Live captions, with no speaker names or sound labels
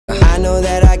know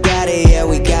that I got it, yeah,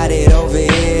 we got it over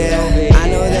here. I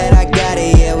know that I got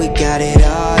it, yeah, we got it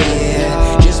all,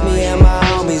 yeah. Just me and my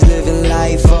homies living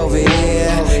life over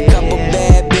here. Couple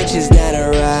bad bitches down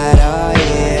the ride, oh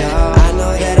yeah. I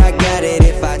know that I got it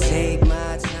if I take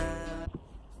my time.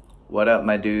 What up,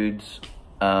 my dudes?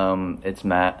 It's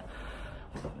Matt.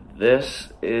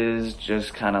 This is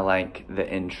just kind of like the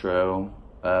intro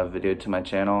video to my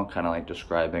channel, kind of like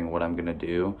describing what I'm gonna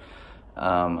do.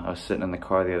 I was sitting in the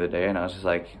car the other day and I was just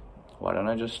like, why don't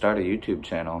I just start a YouTube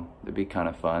channel? It'd be kind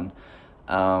of fun.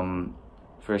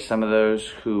 For some of those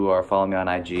who are following me on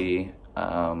IG,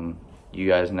 you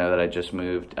guys know that I just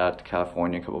moved out to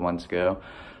California a couple months ago.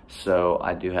 So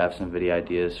I do have some video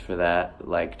ideas for that,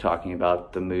 like talking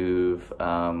about the move,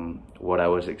 what I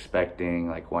was expecting,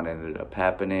 like what ended up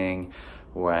happening,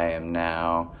 where I am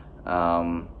now,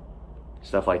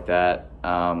 stuff like that.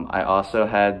 I also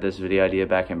had this video idea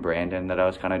back in Brandon that I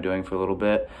was kind of doing for a little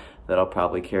bit that I'll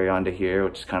probably carry on to here,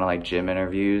 which is kind of like gym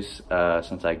interviews,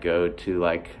 since I go to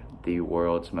like the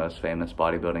world's most famous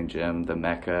bodybuilding gym, the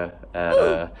Mecca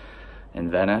at in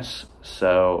Venice.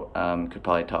 So could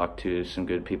probably talk to some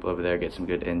good people over there, get some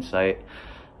good insight.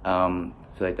 I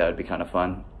feel like that would be kind of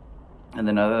fun. And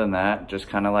then other than that, just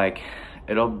kind of like,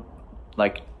 it'll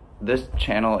like, this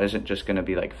channel isn't just going to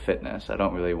be like fitness. I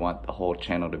don't really want the whole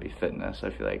channel to be fitness. I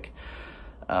feel like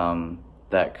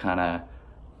that kind of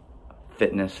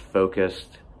fitness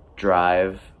focused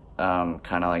drive kind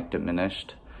of like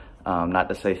diminished. Not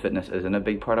to say fitness isn't a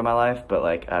big part of my life, but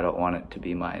like I don't want it to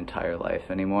be my entire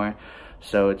life anymore.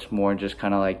 So it's more just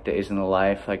kind of like days in the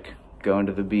life, like going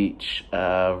to the beach,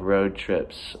 road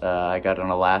trips. I got an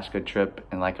Alaska trip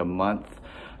in like a month,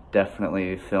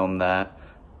 definitely filmed that.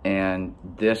 And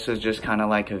this is just kind of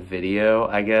like a video,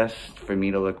 I guess, for me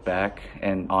to look back,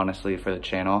 and honestly for the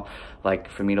channel,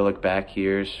 like for me to look back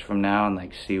years from now and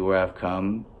like see where I've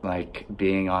come, like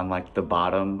being on like the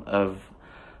bottom of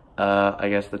I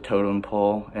guess the totem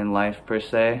pole in life per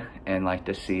se, and like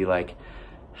to see like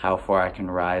how far I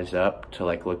can rise up to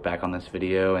like look back on this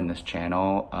video and this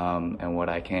channel and what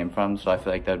I came from. So I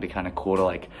feel like that'd be kind of cool to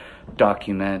like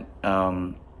document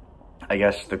I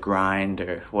guess the grind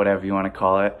or whatever you want to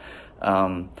call it.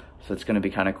 So it's gonna be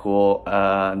kind of cool.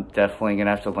 I'm definitely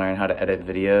gonna have to learn how to edit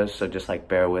videos, so just like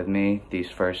bear with me.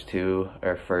 These first two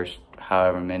or first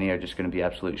however many are just gonna be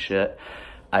absolute shit.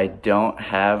 I don't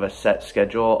have a set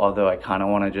schedule, although I kind of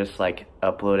want to just like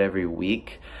upload every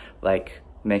week, like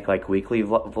make like weekly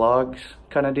vlogs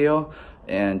kind of deal,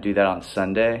 and do that on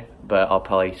Sunday. But I'll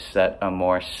probably set a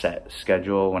more set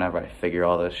schedule whenever I figure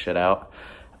all this shit out.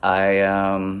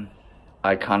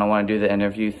 I kind of want to do the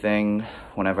interview thing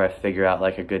whenever I figure out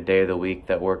like a good day of the week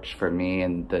that works for me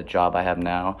and the job I have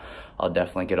now. I'll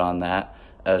definitely get on that,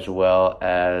 as well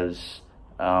as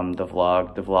the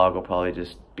vlog. The vlog will probably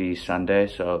just be Sunday,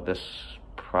 so this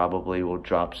probably will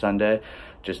drop Sunday,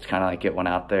 just to kind of like get one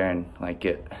out there and like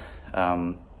get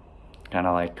kind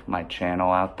of like my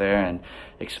channel out there and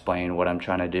explain what I'm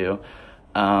trying to do.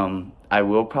 I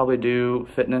will probably do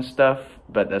fitness stuff,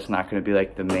 but that's not going to be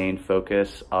like the main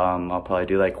focus. I'll probably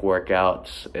do like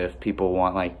workouts if people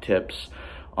want like tips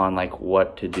on like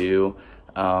what to do.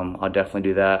 I'll definitely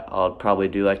do that. I'll probably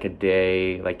do like a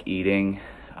day like eating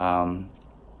and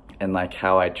like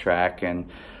how I track and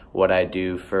what I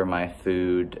do for my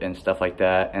food and stuff like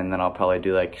that. And then I'll probably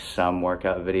do like some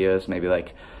workout videos, maybe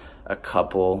like a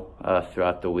couple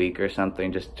throughout the week or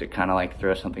something, just to kind of like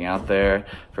throw something out there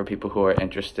for people who are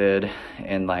interested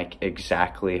in like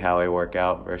exactly how I work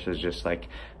out, versus just like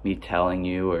me telling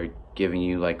you or giving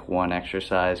you like one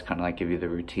exercise, kind of like give you the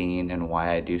routine and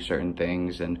why I do certain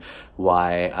things and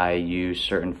why I use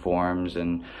certain forms,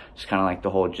 and it's kind of like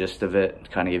the whole gist of it,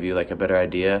 kind of give you like a better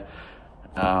idea.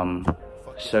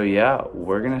 So yeah,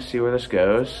 we're gonna see where this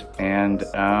goes, and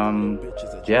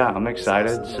yeah, I'm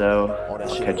excited, so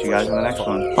I'll catch you guys in the next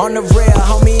one. On the rail,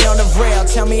 homie, on the rail,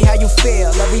 tell me how you feel.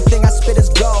 Everything I spit is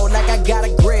gold, like I got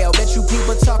a grill. Bet you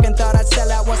people talking thought I'd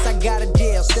sell out once I got a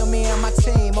deal. Still me and my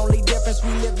team, only difference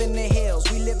we live in the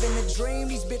hills. We live in the dream,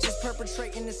 these bitches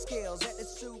perpetrating the skills. At the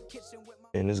soup kitchen with my...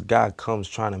 And this guy comes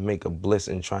trying to make a bliss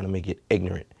and trying to make it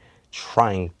ignorant,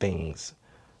 trying things.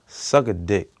 Suck a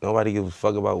dick. Nobody gives a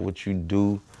fuck about what you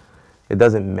do. It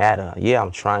doesn't matter. Yeah,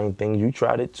 I'm trying things. You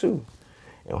tried it too.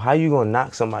 And how you gonna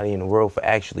knock somebody in the world for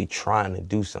actually trying to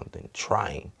do something?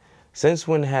 Trying. Since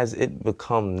when has it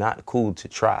become not cool to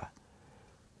try?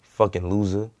 Fucking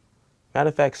loser. Matter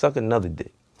of fact, suck another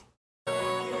dick.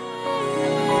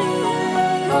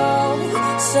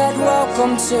 Said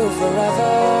welcome to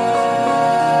forever.